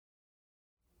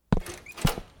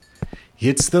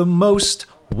It's the most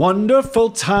wonderful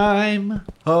time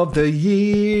of the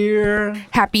year.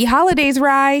 Happy holidays,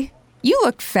 Rye. You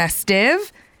look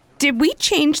festive. Did we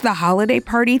change the holiday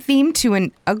party theme to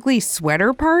an ugly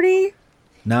sweater party?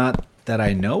 Not that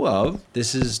I know of.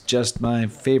 This is just my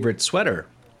favorite sweater.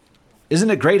 Isn't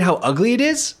it great how ugly it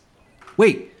is?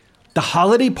 Wait, the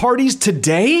holiday party's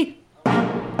today?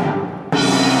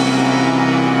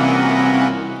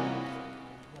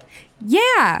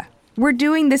 Yeah, we're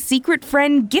doing the secret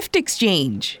friend gift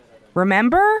exchange.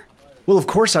 Remember? Well, of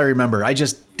course I remember. I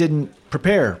just didn't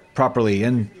prepare properly,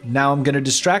 and now I'm going to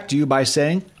distract you by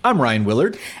saying, I'm Ryan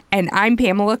Willard. And I'm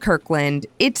Pamela Kirkland.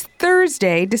 It's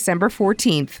Thursday, December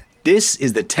 14th. This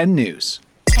is the 10 News.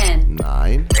 10,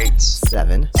 9, 8,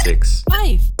 7, 6,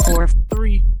 5, 4,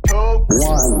 3, 2,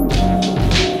 1.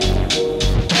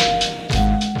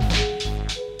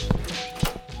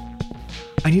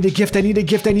 I need a gift, I need a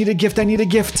gift, I need a gift, I need a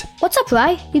gift. What's up,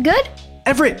 Rye? You good?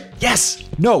 Everett, yes.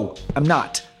 No, I'm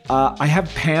not. I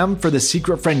have Pam for the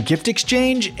secret friend gift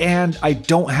exchange, and I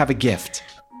don't have a gift.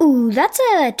 Ooh, that's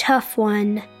a tough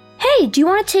one. Hey, do you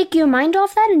want to take your mind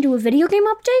off that and do a video game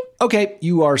update? Okay,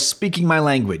 you are speaking my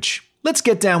language. Let's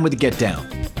get down with the get down.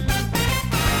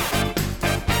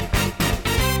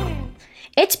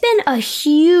 It's been a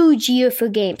huge year for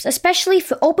games, especially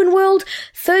for open world,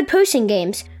 third-person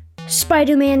games.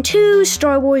 Spider-Man 2,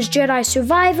 Star Wars Jedi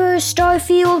Survivor,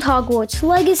 Starfield, Hogwarts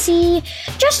Legacy,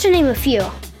 just to name a few.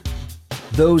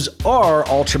 Those are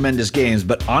all tremendous games,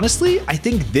 but honestly, I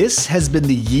think this has been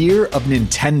the year of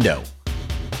Nintendo.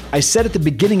 I said at the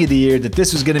beginning of the year that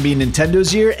this was going to be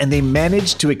Nintendo's year, and they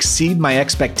managed to exceed my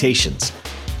expectations.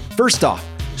 First off,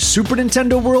 Super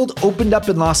Nintendo World opened up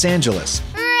in Los Angeles.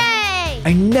 Hooray!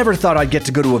 I never thought I'd get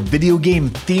to go to a video game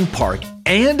theme park,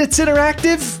 and it's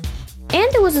interactive. And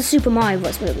there was a Super Mario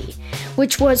Bros. Movie,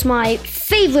 which was my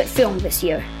favorite film this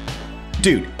year.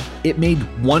 Dude, it made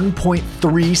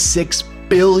 $1.36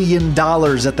 billion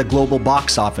at the global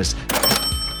box office,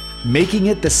 making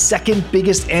it the second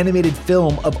biggest animated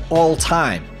film of all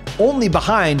time, only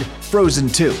behind Frozen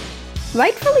 2.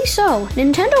 Rightfully so,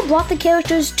 Nintendo brought the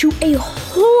characters to a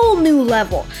whole new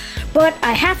level. But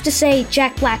I have to say,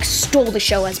 Jack Black stole the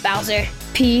show as Bowser.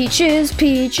 Peaches,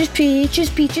 peaches, peaches,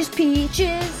 peaches,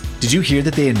 peaches. Did you hear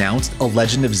that they announced a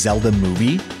Legend of Zelda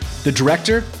movie? The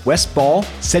director, Wes Ball,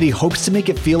 said he hopes to make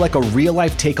it feel like a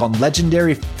real-life take on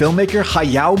legendary filmmaker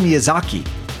Hayao Miyazaki.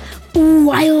 Ooh,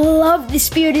 I love the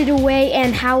Spirited Away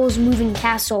and Howl's Moving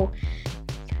Castle.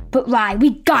 But Rye,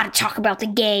 we gotta talk about the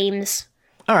games.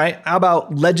 All right, how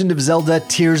about Legend of Zelda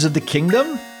Tears of the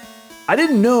Kingdom? I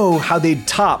didn't know how they'd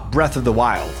top Breath of the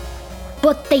Wild.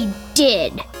 But they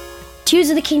did. Tears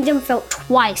of the Kingdom felt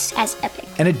twice as epic.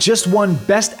 And it just won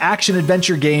Best Action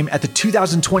Adventure Game at the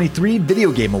 2023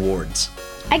 Video Game Awards.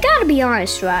 I gotta be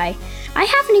honest, Rye. I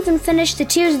haven't even finished the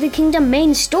Tears of the Kingdom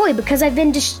main story because I've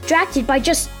been distracted by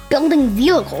just building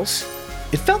vehicles.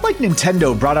 It felt like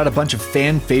Nintendo brought out a bunch of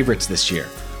fan favorites this year.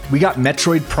 We got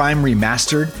Metroid Prime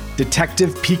Remastered,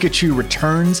 Detective Pikachu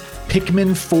Returns,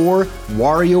 Pikmin 4,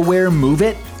 WarioWare Move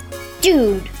It.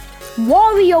 Dude,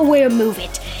 WarioWare Move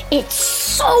It. It's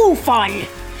so fun.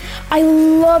 I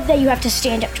love that you have to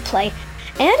stand up to play.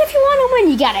 And if you want to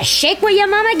win, you gotta shake what your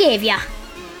mama gave ya.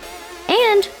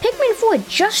 And Pikmin 4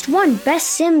 just won Best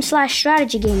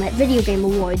Sim/Strategy Game at Video Game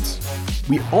Awards.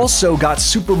 We also got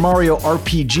Super Mario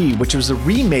RPG, which was a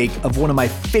remake of one of my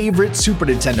favorite Super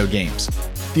Nintendo games.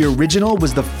 The original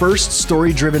was the first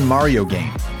story-driven Mario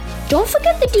game. Don't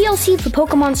forget the DLC for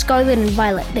Pokemon Scarlet and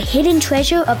Violet, the hidden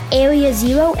treasure of Area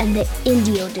Zero and the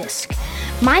Indio Disc.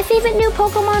 My favorite new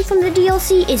Pokemon from the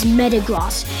DLC is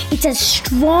Metagross. It's as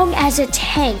strong as a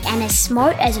tank and as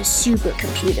smart as a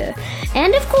supercomputer.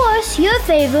 And of course, your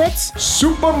favorites,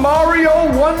 Super Mario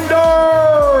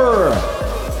Wonder!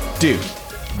 Dude,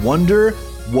 Wonder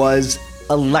was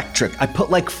electric. I put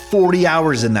like 40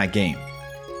 hours in that game.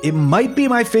 It might be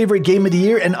my favorite game of the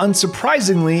year, and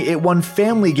unsurprisingly, it won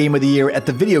Family Game of the Year at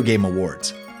the Video Game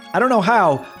Awards. I don't know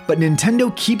how, but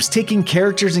Nintendo keeps taking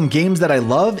characters in games that I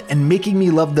love and making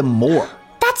me love them more.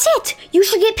 That's it! You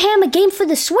should get Pam a game for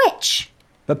the Switch.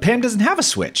 But Pam doesn't have a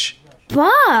Switch.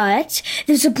 But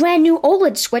there's a brand new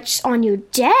OLED Switch on your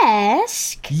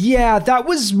desk. Yeah, that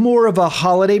was more of a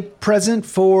holiday present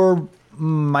for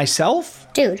myself.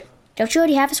 Dude, don't you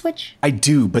already have a Switch? I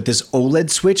do, but this OLED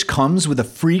Switch comes with a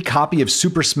free copy of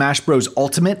Super Smash Bros.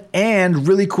 Ultimate and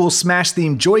really cool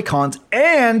Smash-themed Joy-Cons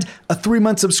and a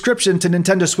 3-month subscription to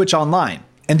Nintendo Switch Online.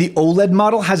 And the OLED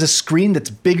model has a screen that's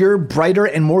bigger, brighter,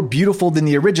 and more beautiful than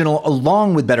the original,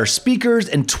 along with better speakers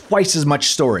and twice as much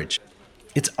storage.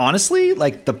 It's honestly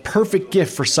like the perfect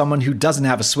gift for someone who doesn't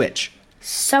have a Switch.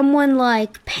 Someone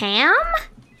like Pam?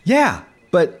 Yeah,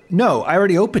 but no, I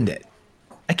already opened it.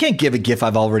 I can't give a gift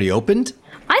I've already opened.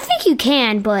 I think you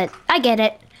can, but I get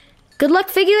it. Good luck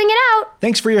figuring it out.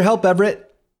 Thanks for your help,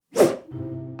 Everett.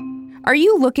 Are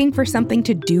you looking for something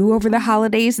to do over the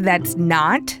holidays that's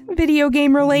not video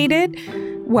game related?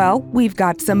 Well, we've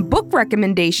got some book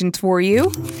recommendations for you.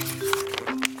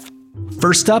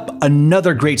 First up,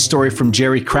 another great story from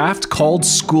Jerry Craft called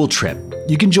School Trip.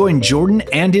 You can join Jordan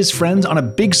and his friends on a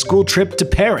big school trip to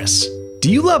Paris.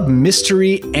 Do you love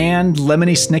mystery and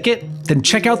Lemony Snicket? Then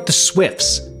check out The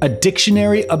Swifts, A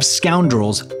Dictionary of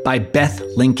Scoundrels by Beth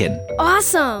Lincoln.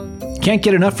 Awesome. Can't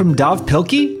get enough from Dov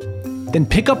Pilkey? Then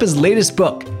pick up his latest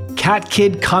book, Cat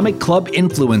Kid Comic Club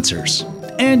Influencers.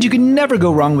 And you can never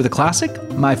go wrong with a classic.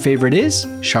 My favorite is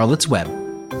Charlotte's Web.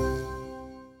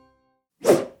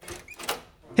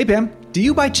 Hey Pam, do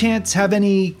you by chance have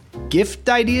any gift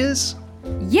ideas?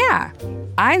 Yeah,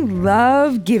 I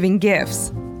love giving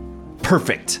gifts.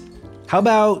 Perfect. How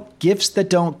about gifts that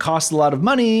don't cost a lot of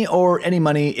money or any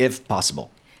money if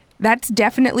possible? That's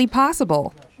definitely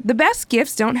possible. The best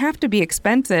gifts don't have to be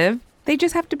expensive. They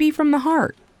just have to be from the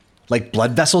heart. Like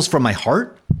blood vessels from my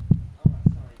heart?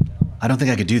 I don't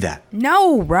think I could do that.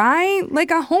 No, right?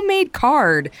 Like a homemade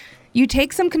card. You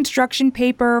take some construction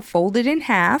paper, fold it in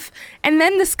half, and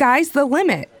then the sky's the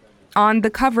limit. On the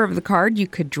cover of the card, you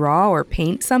could draw or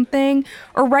paint something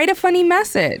or write a funny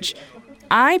message.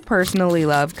 I personally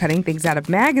love cutting things out of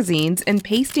magazines and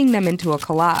pasting them into a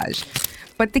collage.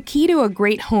 But the key to a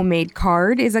great homemade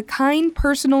card is a kind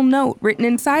personal note written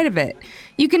inside of it.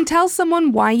 You can tell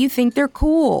someone why you think they're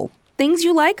cool, things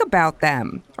you like about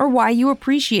them, or why you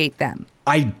appreciate them.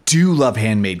 I do love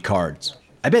handmade cards.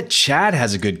 I bet Chad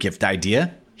has a good gift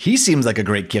idea. He seems like a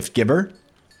great gift giver.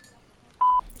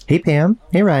 Hey Pam,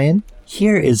 hey Ryan.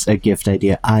 Here is a gift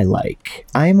idea I like.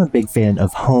 I am a big fan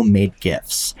of homemade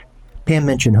gifts. Pam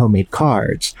mentioned homemade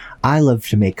cards. I love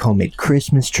to make homemade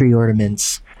Christmas tree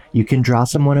ornaments. You can draw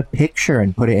someone a picture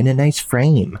and put it in a nice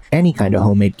frame. Any kind of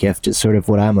homemade gift is sort of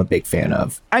what I'm a big fan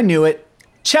of. I knew it.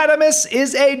 Chadamus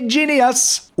is a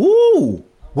genius. Ooh,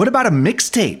 what about a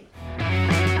mixtape?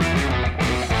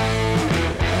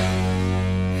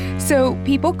 So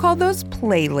people call those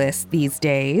playlists these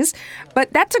days,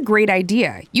 but that's a great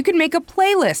idea. You can make a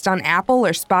playlist on Apple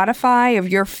or Spotify of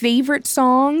your favorite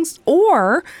songs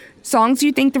or songs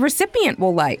you think the recipient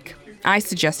will like. I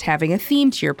suggest having a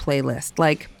theme to your playlist,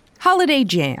 like holiday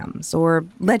jams or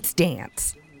let's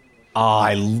dance. Oh,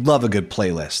 I love a good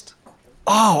playlist.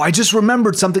 Oh, I just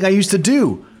remembered something I used to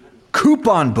do.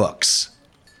 Coupon books.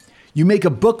 You make a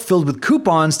book filled with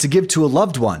coupons to give to a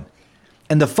loved one.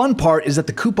 And the fun part is that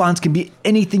the coupons can be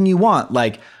anything you want,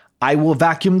 like I will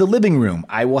vacuum the living room,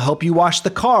 I will help you wash the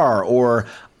car, or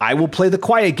I will play the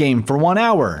quiet game for 1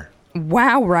 hour.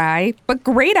 Wow, Rye, but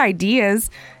great ideas.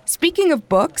 Speaking of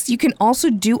books, you can also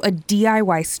do a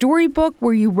DIY storybook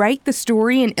where you write the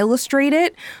story and illustrate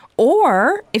it.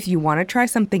 Or, if you want to try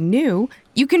something new,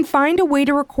 you can find a way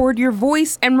to record your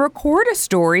voice and record a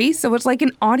story so it's like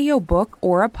an audiobook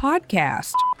or a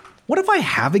podcast. What if I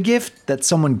have a gift that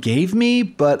someone gave me,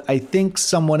 but I think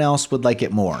someone else would like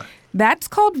it more? That's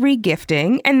called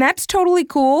regifting, and that's totally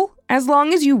cool, as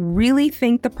long as you really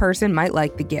think the person might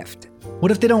like the gift. What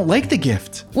if they don't like the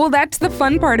gift? Well, that's the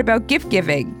fun part about gift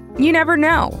giving. You never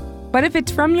know. But if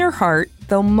it's from your heart,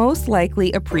 they'll most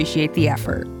likely appreciate the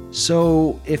effort.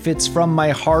 So, if it's from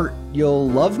my heart, you'll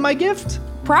love my gift?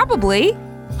 Probably.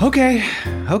 Okay,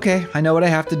 I know what I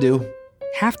have to do.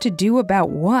 Have to do about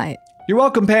what? You're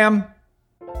welcome, Pam.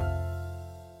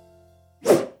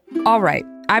 All right,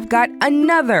 I've got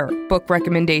another book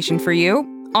recommendation for you.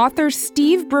 Author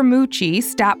Steve Bramucci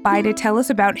stopped by to tell us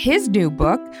about his new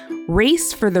book,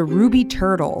 Race for the Ruby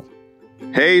Turtle.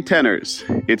 Hey, tenors.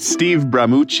 It's Steve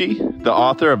Bramucci, the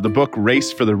author of the book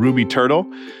Race for the Ruby Turtle,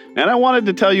 and I wanted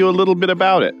to tell you a little bit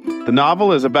about it. The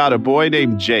novel is about a boy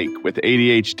named Jake with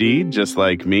ADHD, just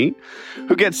like me,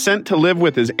 who gets sent to live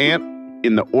with his aunt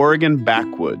in the Oregon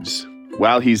backwoods.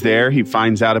 While he's there, he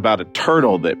finds out about a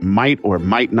turtle that might or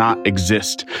might not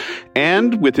exist.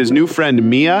 And with his new friend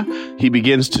Mia, he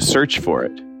begins to search for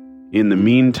it. In the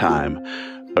meantime,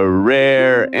 a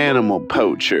rare animal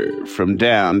poacher from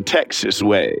down Texas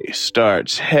way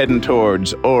starts heading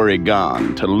towards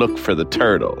Oregon to look for the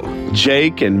turtle.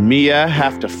 Jake and Mia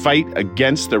have to fight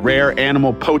against the rare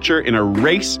animal poacher in a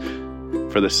race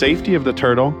for the safety of the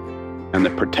turtle and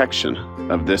the protection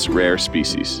of this rare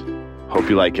species. Hope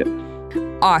you like it.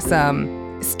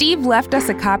 Awesome. Steve left us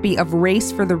a copy of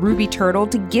Race for the Ruby Turtle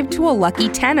to give to a lucky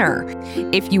tenor.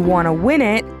 If you want to win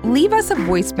it, leave us a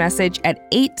voice message at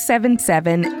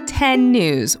 877-10 10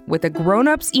 news with a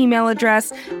grown-up's email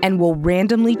address, and we'll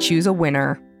randomly choose a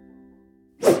winner.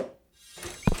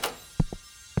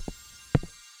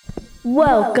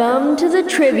 Welcome to the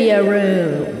trivia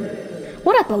room.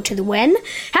 What up, O to the Win?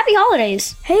 Happy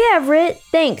holidays. Hey Everett,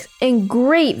 thanks, and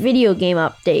great video game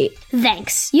update.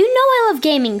 Thanks. You know I love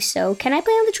gaming, so can I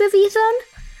play on the Trivia-thon?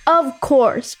 Of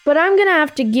course, but I'm gonna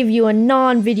have to give you a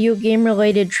non-video game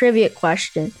related trivia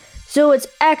question, so it's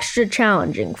extra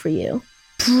challenging for you.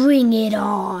 Bring it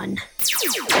on.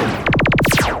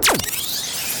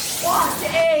 What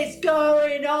is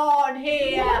going on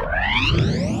here?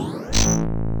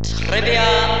 Trivia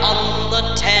on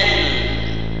the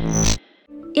 10.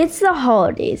 It's the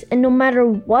holidays, and no matter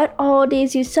what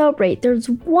holidays you celebrate, there's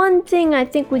one thing I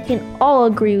think we can all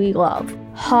agree we love.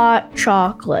 Hot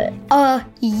chocolate.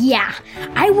 Yeah.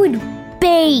 I would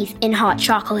bathe in hot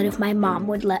chocolate if my mom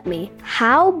would let me.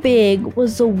 How big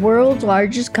was the world's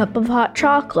largest cup of hot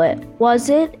chocolate? Was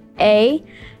it A,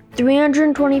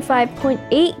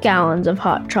 325.8 gallons of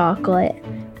hot chocolate,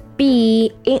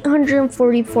 B,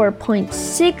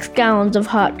 844.6 gallons of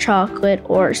hot chocolate,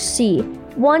 or C,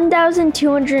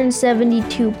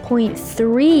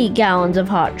 1,272.3 gallons of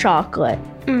hot chocolate?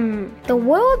 The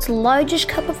world's largest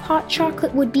cup of hot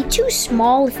chocolate would be too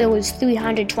small if it was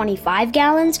 325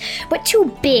 gallons, but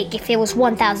too big if it was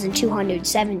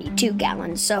 1,272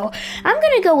 gallons. So I'm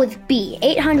gonna go with B,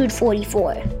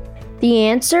 844. The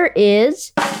answer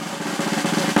is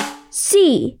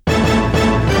C.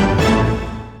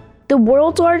 The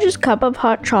world's largest cup of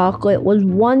hot chocolate was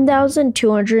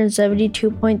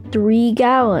 1,272.3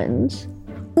 gallons.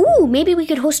 Ooh, maybe we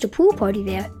could host a pool party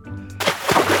there.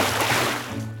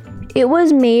 It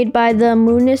was made by the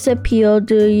Municipio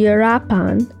de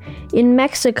Uruapan in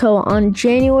Mexico on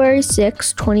January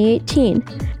 6, 2018.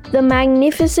 The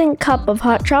magnificent cup of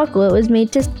hot chocolate was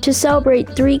made to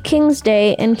celebrate Three Kings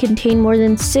Day and contained more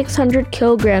than 600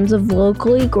 kilograms of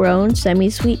locally grown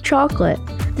semi-sweet chocolate.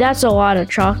 That's a lot of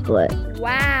chocolate.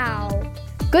 Wow.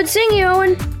 Good seeing you,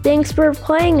 Owen. Thanks for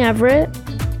playing, Everett.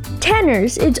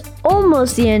 Tenors, it's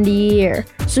almost the end of the year,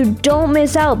 so don't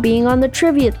miss out being on the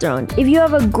Trivia Throne. If you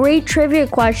have a great trivia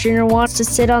question or wants to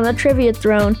sit on the Trivia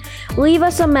Throne, leave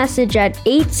us a message at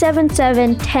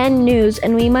 877-10-NEWS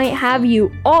and we might have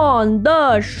you on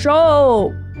the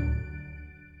show.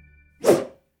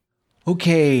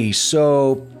 Okay,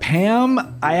 so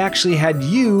Pam, I actually had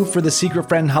you for the Secret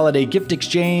Friend Holiday Gift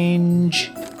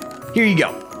Exchange. Here you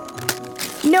go.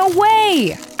 No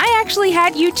way! I actually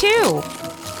had you too.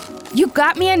 You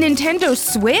got me a Nintendo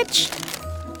Switch?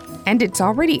 And it's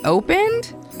already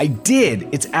opened? I did.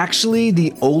 It's actually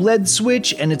the OLED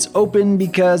Switch, and it's open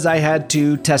because I had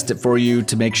to test it for you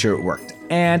to make sure it worked.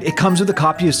 And it comes with a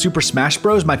copy of Super Smash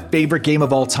Bros., my favorite game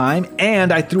of all time,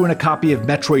 and I threw in a copy of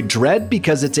Metroid Dread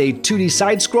because it's a 2D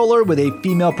side-scroller with a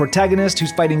female protagonist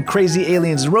who's fighting crazy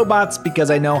aliens and robots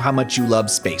because I know how much you love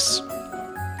space.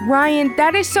 Ryan,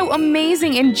 that is so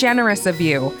amazing and generous of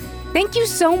you. Thank you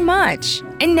so much.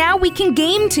 And now we can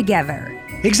game together.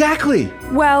 Exactly.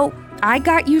 Well, I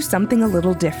got you something a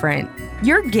little different.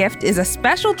 Your gift is a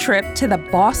special trip to the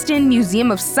Boston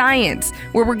Museum of Science,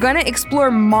 where we're gonna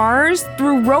explore Mars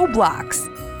through Roblox.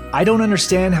 I don't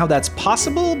understand how that's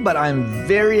possible, but I'm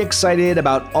very excited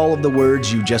about all of the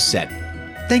words you just said.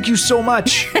 Thank you so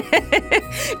much.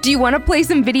 Do you want to play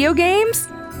some video games?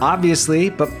 Obviously,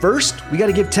 but first, we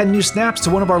gotta give 10 new snaps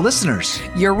to one of our listeners.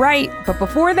 You're right, but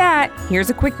before that, here's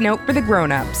a quick note for the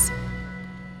grown-ups.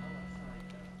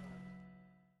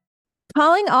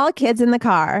 Calling all kids in the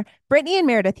car. Brittany and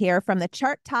Meredith here from the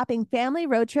chart-topping Family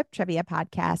Road Trip Trivia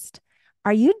Podcast.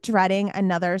 Are you dreading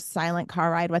another silent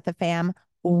car ride with the fam?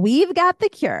 We've got the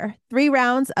cure. 3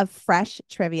 rounds of fresh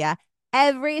trivia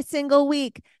every single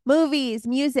week. Movies,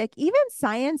 music, even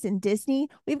science and Disney.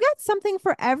 We've got something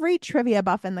for every trivia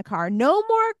buff in the car. No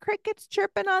more crickets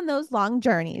chirping on those long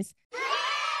journeys.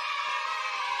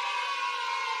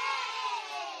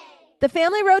 The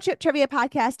Family Road Trip Trivia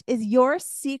Podcast is your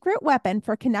secret weapon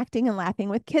for connecting and laughing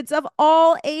with kids of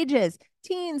all ages.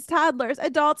 Teens, toddlers,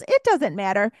 adults, it doesn't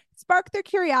matter. Spark their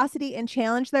curiosity and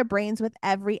challenge their brains with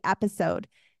every episode.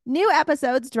 New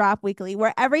episodes drop weekly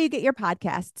wherever you get your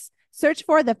podcasts. Search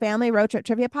for the Family Road Trip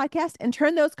Trivia Podcast and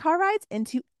turn those car rides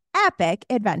into epic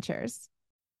adventures.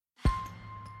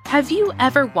 Have you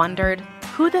ever wondered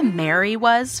who the Mary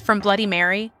was from Bloody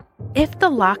Mary? If the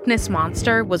Loch Ness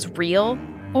Monster was real,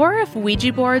 or if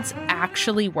Ouija boards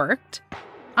actually worked?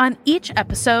 On each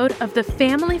episode of the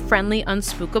family-friendly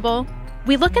Unspookable,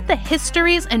 we look at the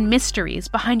histories and mysteries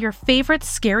behind your favorite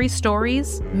scary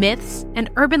stories, myths, and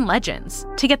urban legends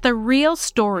to get the real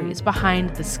stories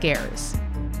behind the scares.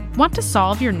 Want to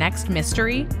solve your next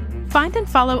mystery? Find and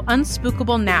follow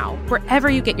Unspookable now, wherever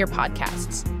you get your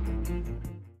podcasts.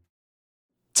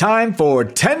 Time for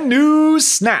 10 news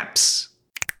snaps.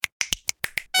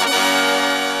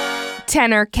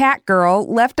 Tenor Catgirl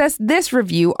left us this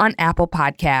review on Apple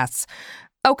Podcasts.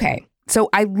 Okay, so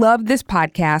I love this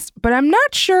podcast, but I'm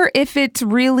not sure if it's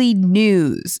really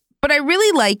news. But I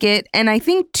really like it, and I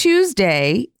think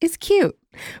Tuesday is cute.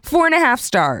 4.5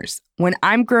 stars. When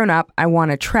I'm grown up, I want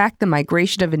to track the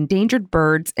migration of endangered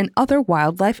birds and other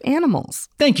wildlife animals.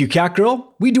 Thank you, Catgirl.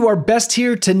 We do our best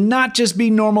here to not just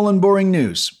be normal and boring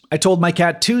news. I told my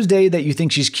cat Tuesday that you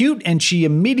think she's cute, and she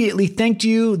immediately thanked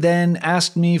you, then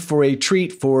asked me for a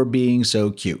treat for being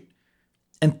so cute.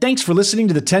 And thanks for listening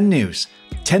to the 10 News.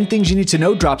 10 Things You Need to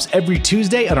Know drops every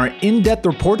Tuesday, and our in-depth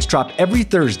reports drop every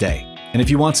Thursday. And if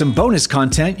you want some bonus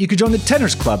content, you can join the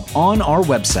Tenors Club on our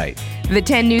website. The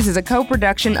 10 News is a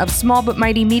co-production of Small But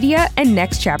Mighty Media and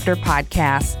Next Chapter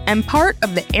Podcasts, and part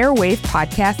of the Airwave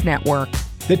Podcast Network.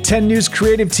 The 10 News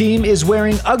creative team is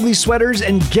wearing ugly sweaters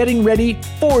and getting ready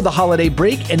for the holiday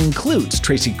break and includes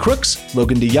Tracy Crooks,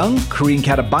 Logan DeYoung, Kareen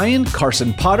Katabayan,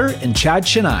 Carson Potter, and Chad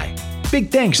Chennai. Big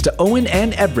thanks to Owen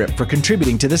and Everett for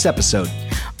contributing to this episode.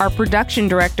 Our production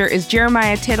director is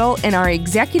Jeremiah Tittle, and our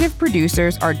executive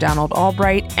producers are Donald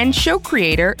Albright and show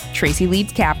creator Tracy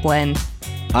Leeds Kaplan.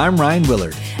 I'm Ryan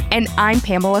Willard. And I'm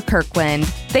Pamela Kirkland.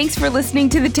 Thanks for listening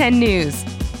to the 10 News.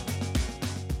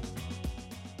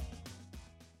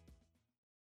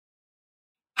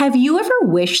 Have you ever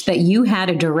wished that you had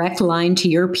a direct line to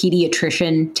your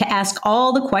pediatrician to ask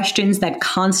all the questions that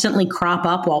constantly crop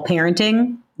up while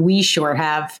parenting? We sure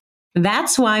have.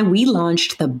 That's why we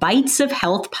launched the Bites of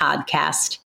Health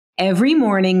podcast. Every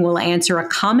morning, we'll answer a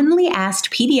commonly asked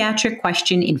pediatric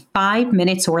question in 5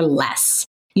 minutes or less.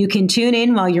 You can tune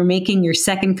in while you're making your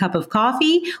second cup of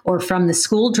coffee or from the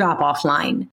school drop-off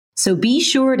line. So be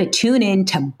sure to tune in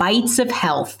to Bites of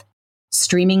Health,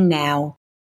 streaming now.